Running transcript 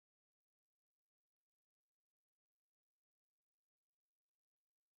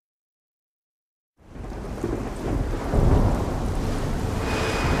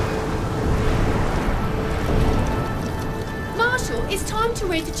to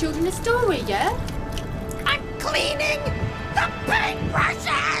read the children a story, yeah? I'm cleaning the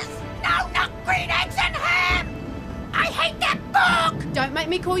paintbrushes! No, not green eggs and ham! I hate that book! Don't make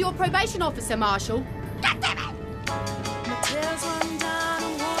me call your probation officer, Marshall. God damn it! My tears run down,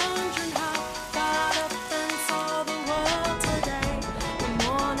 I'm wondering how God up and saw the world today. The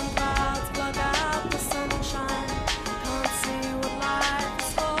morning clouds block out the sunshine. Can't see what life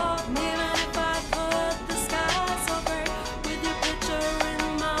is for. Even if I put the sky so gray with your picture in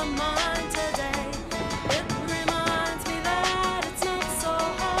my mind today, it reminds me that it's not so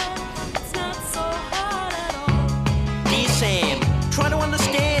hard. It's not so hard at all. Dear Sam, try to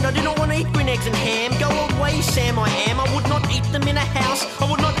understand. I do not want to eat green eggs and ham. Go away, Sam, I am. I would not eat them in a house. I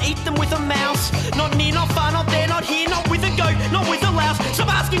would not eat them with a mouse. Not near, not far, not there, not here, not with a goat, not with a louse. Stop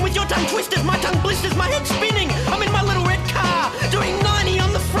asking with your tongue twisters. My tongue blisters, my head spinning. I'm in my little red car, doing 90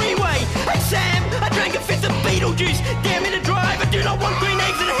 on the freeway. Hey, Sam, I drank a fifth of Beetlejuice. Dare me to drive. I do not want green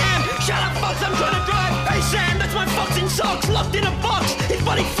eggs and ham. Shut up, Fox, I'm trying to drive. Hey, Sam, that's my fox in socks, locked in a box. His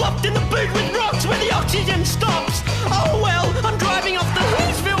body flopped in the boot with rocks where the oxygen stops. Oh, well, I'm driving off the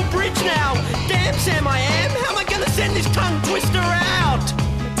Whoville Bridge now. Damn, Sam, I am. How am I going to send this tongue twister out?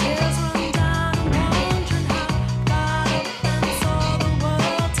 My tears run down, I'm wondering how God up and saw the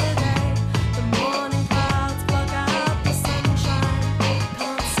world today. The morning clouds block out the sunshine.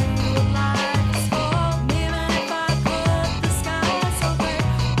 Can't see what life is for. Even if I put the sky so gray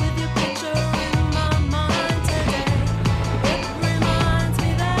with your picture in my mind today, it reminds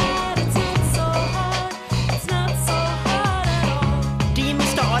me that it's not so hard. It's not so hard at all. Dear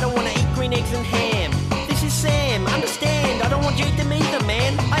mister, I don't want to eat green eggs and ham. This is Sam, understand, I don't want you to eat them either,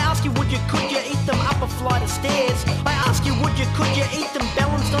 man. I ask you, could you eat them up a flight of stairs? I ask you, could you eat them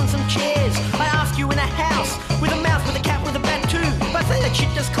balanced on some chairs? I ask you in a house, with a mouse, with a cat, with a bat too. But say that shit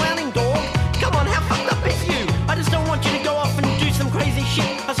just clowning, dog. Come on, how fucked up is you? I just don't want you to go off and do some crazy shit.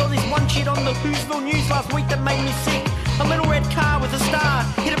 I saw this one shit on the Whoville News last week that made me sick.